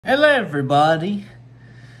Hello everybody.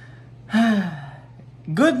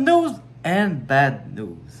 Good news and bad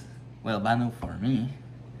news. Well, bad news for me.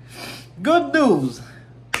 Good news.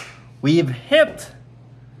 We've hit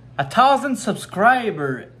 1,000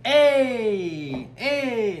 subscribers. Hey,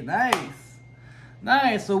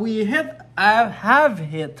 nice. So I have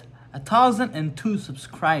hit 1,002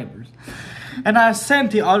 subscribers. And I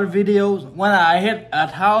sent the other videos. When I hit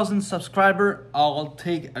 1,000 subscribers, I'll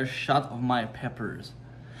take a shot of my peppers.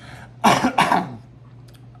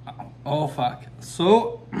 Oh fuck.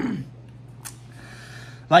 So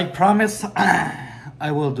like promise,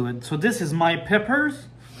 I will do it. So this is my peppers.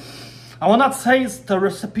 I will not say it's the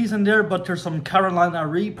recipes in there, but there's some Carolina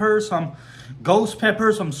Reaper, some ghost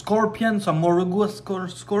pepper, some scorpion, some Moruga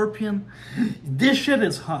scorpion. This shit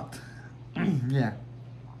is hot. Yeah.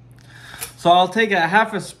 So I'll take a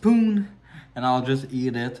half a spoon and I'll just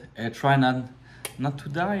eat it. Try not to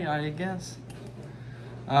die, I guess.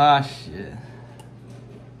 Ah, shit.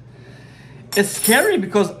 It's scary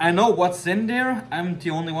because I know what's in there. I'm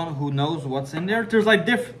the only one who knows what's in there. There's like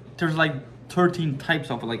 13 types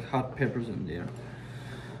of like hot peppers in there.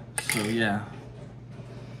 So yeah.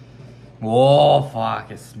 Oh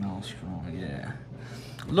fuck, it smells strong, yeah.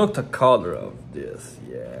 Look the color of this,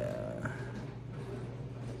 yeah.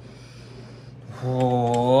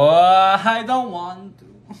 Oh, I don't want to.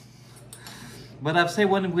 But I've said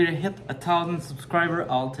when we hit 1,000 subscribers,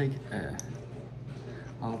 I'll take.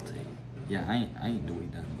 Yeah, I ain't doing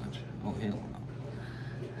that much. Oh hell no.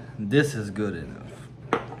 This is good enough.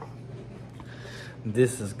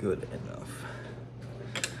 This is good enough.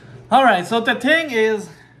 All right. So the thing is,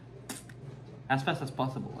 as fast as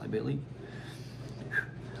possible, I believe.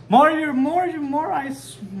 More I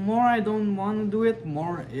don't want to do it.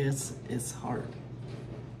 More it's hard.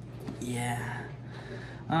 Yeah.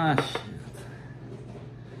 Ah shit.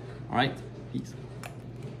 All right. Peace.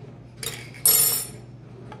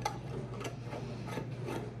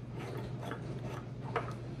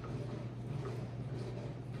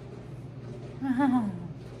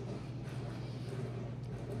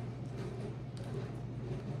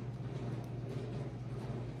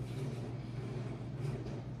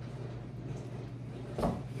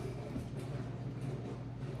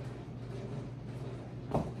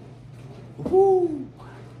 Ooh,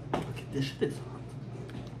 look at this shit is hot.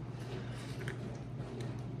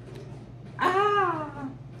 Ah!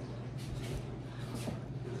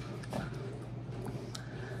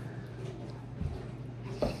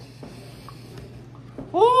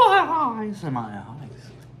 Oh, eyes in my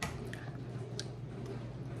eyes.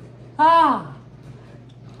 Ah!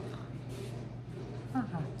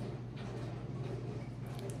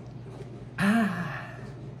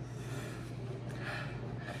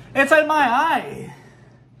 It's in my eye.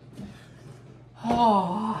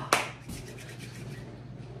 Oh.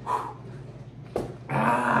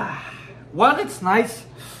 What it's nice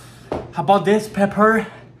about this pepper,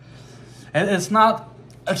 it's not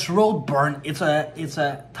a throat burn. It's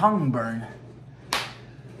a tongue burn.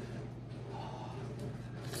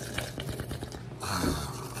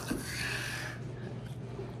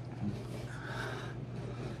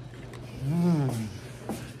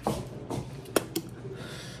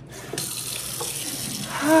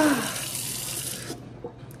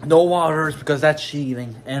 No waters because that's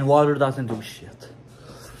cheating, and water doesn't do shit.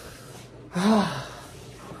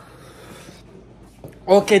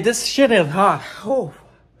 Okay, this shit is hot. Oh.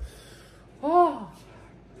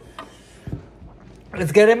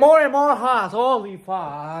 It's getting more and more hot. Holy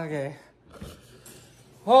fuck. Okay.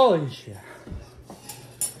 Holy shit.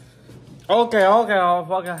 Okay, oh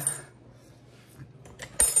fuck.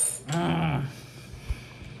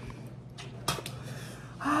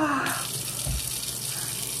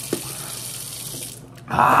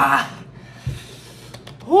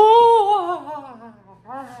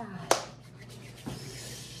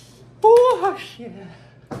 Oh shit.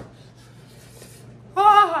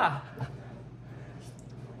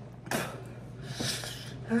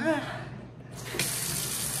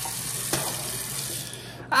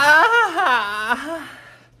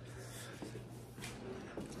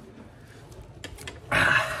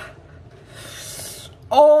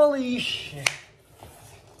 Holy shit.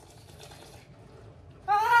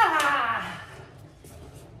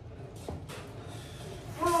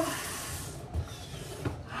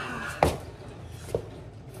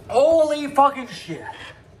 Holy fucking shit.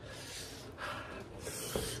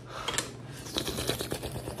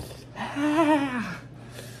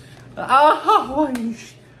 Holy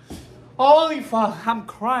shit. Holy fuck, I'm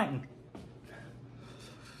crying.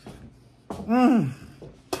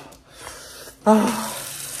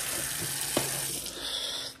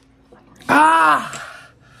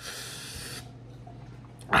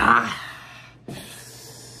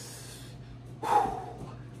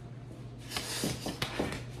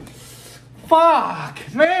 fuck,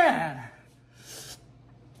 man.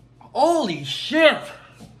 Holy shit.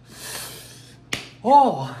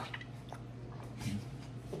 Oh.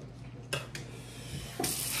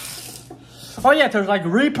 Oh yeah, there's like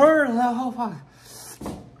Reaper. Oh fuck.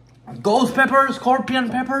 Ghost peppers, scorpion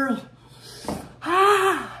peppers.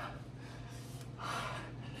 Ah.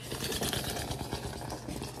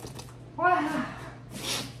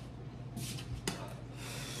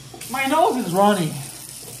 My nose is running.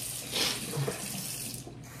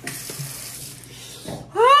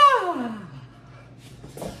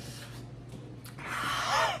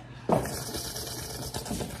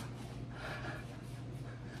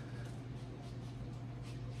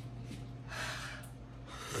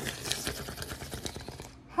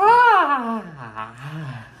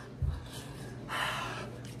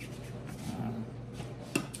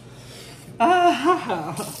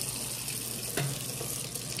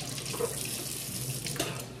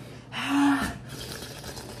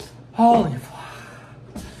 Holy fuck.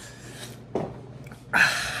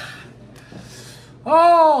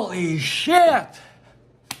 Holy shit.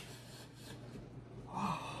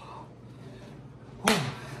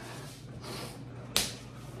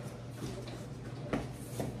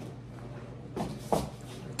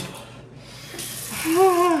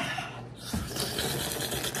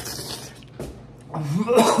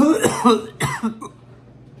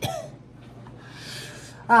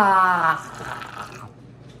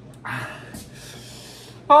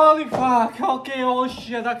 Holy fuck. Okay, oh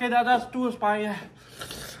shit. Okay, that's too spicy.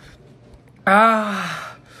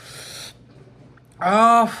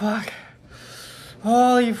 Oh fuck.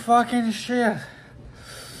 Holy fucking shit.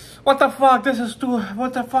 What the fuck? This is too.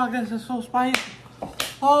 What the fuck? This is so spicy.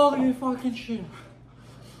 Holy fucking shit.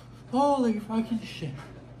 Holy fucking shit.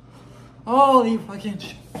 Holy fucking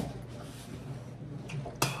shit.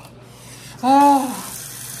 Oh.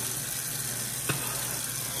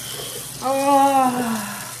 Oh.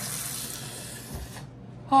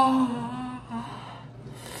 Oh.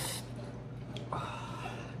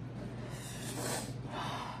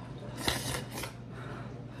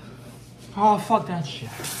 Oh, fuck that shit.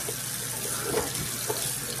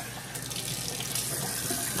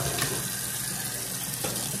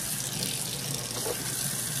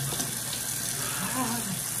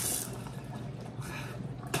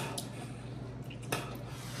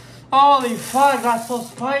 Holy fuck, that's so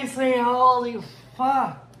spicy. Holy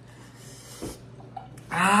fuck.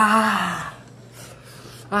 Ah.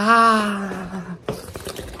 Ah.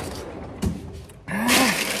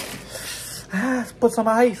 Let's put some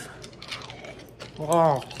ice.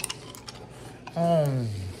 Oh. Oh.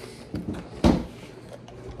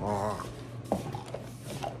 Oh.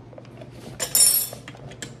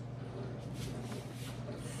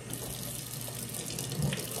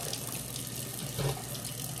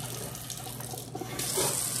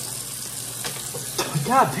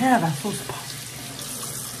 God damn, that's so spicy.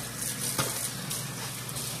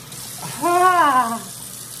 Ah.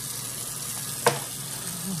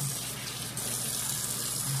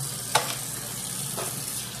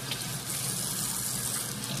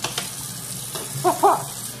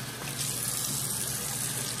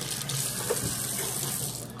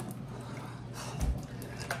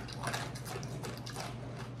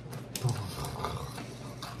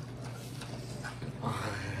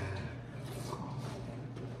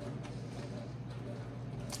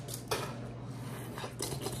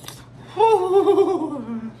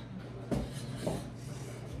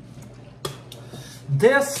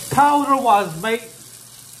 This powder was made.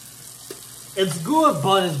 It's good,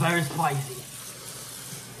 but it's very spicy.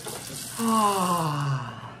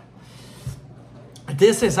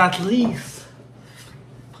 This is at least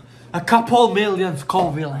a couple million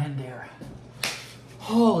Scoville in there.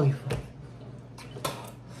 Holy fuck.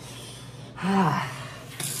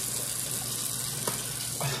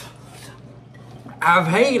 I've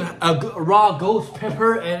had a raw ghost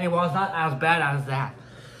pepper and it was not as bad as that.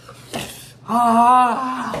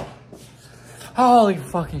 Holy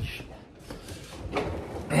fucking shit.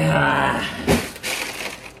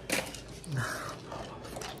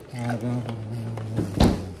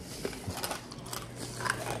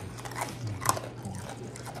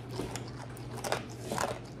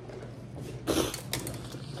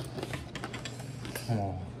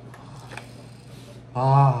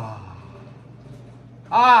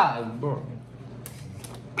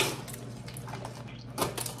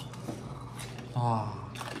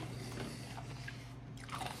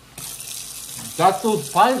 That's so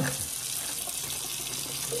spicy.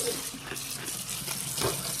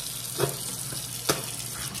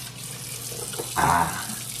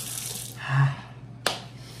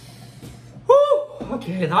 Woo!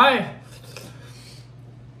 Okay, now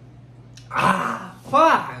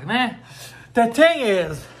man. The thing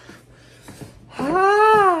is,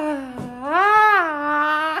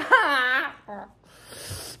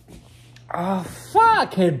 oh,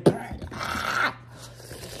 fuck it.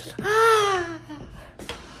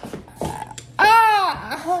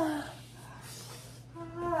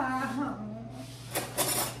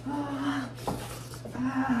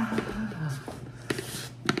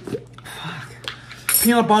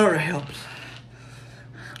 Peanut butter helps.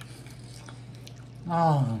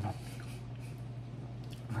 Oh.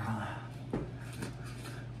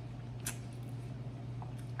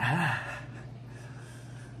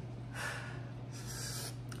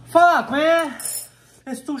 Fuck, man.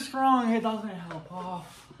 It's too strong. It doesn't help. Oh.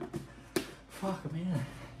 Fuck, man.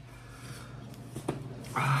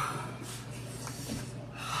 Fuck.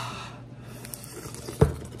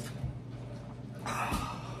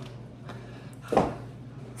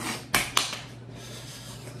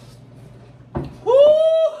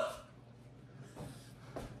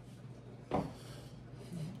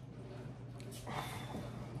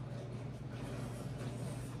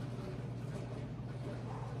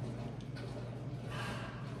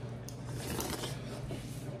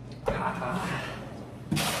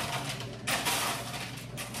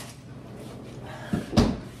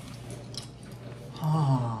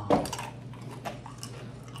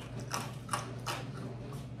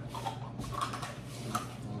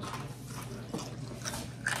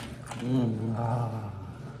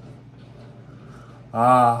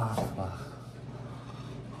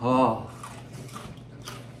 Oh.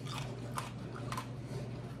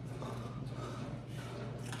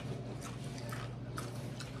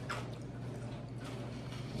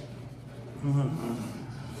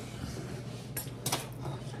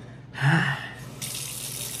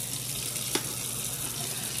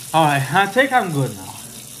 Alright, I think I'm good now.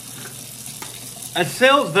 It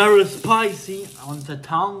still very spicy on the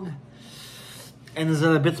tongue. And it's a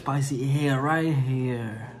little bit spicy here, right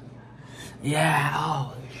here. Yeah,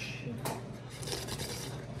 oh shit.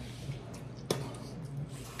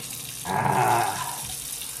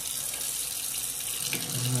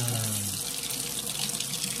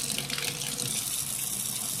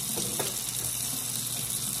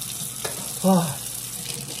 Oh.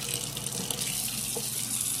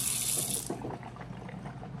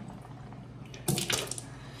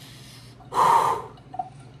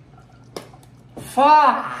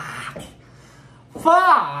 Fuck!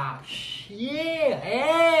 Fuck!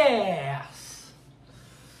 Yes!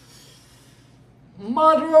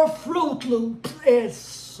 Mother of Fruit Loops is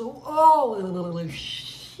so... Oh,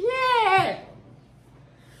 shit!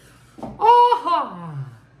 Oh!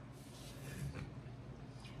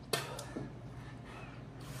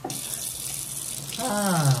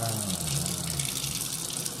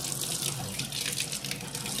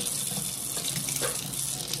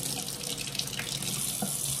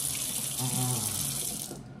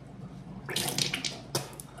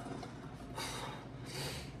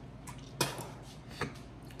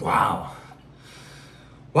 Wow.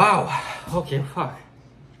 Wow. Okay, fuck.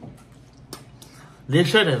 This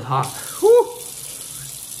shit is hot. Whew.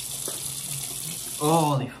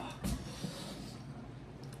 Holy fuck.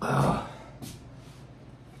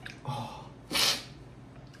 Oh.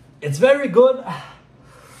 It's very good.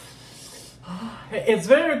 It's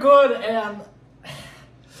very good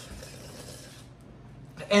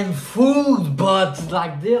and food, but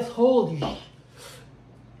like this, holy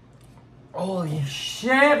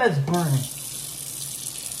shit, it's burning.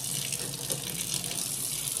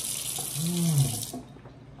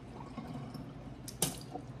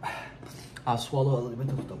 I'll swallow a little bit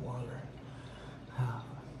of the water.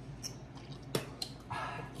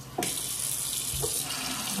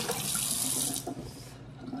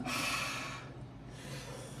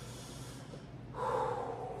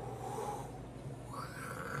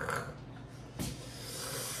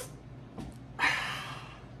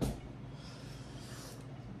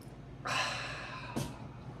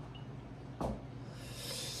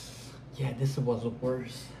 Yeah, this was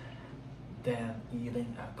worse than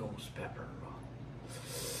eating a ghost pepper.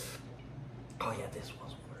 Oh yeah, this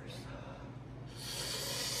was worse.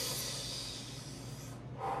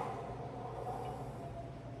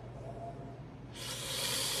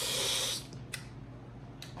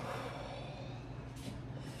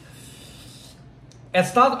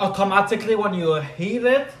 It's not automatically when you heat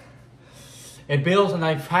it. It builds in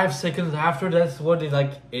like 5 seconds after. That's what it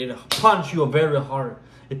like. It punch you very hard.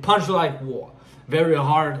 It punched you like very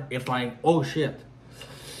hard. It's like, oh shit.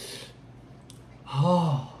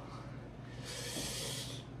 Oh.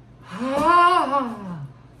 Ah.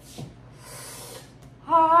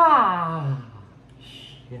 Ah.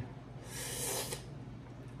 Shit.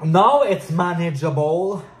 Now it's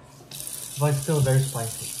manageable, but it's still very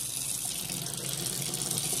spicy.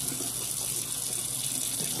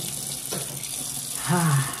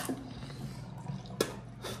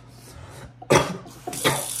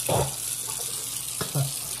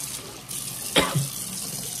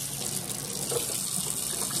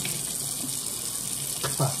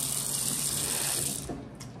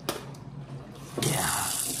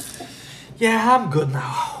 Yeah, I'm good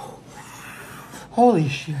now. Holy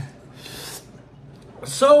shit.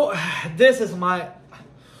 So, this is my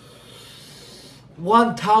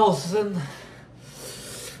 1,000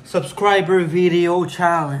 subscriber video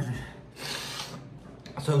challenge.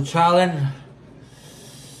 So, challenge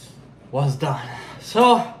was done.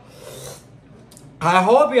 So, I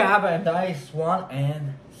hope you have a nice one,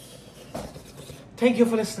 and thank you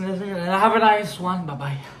for listening, and have a nice one.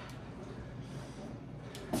 Bye-bye.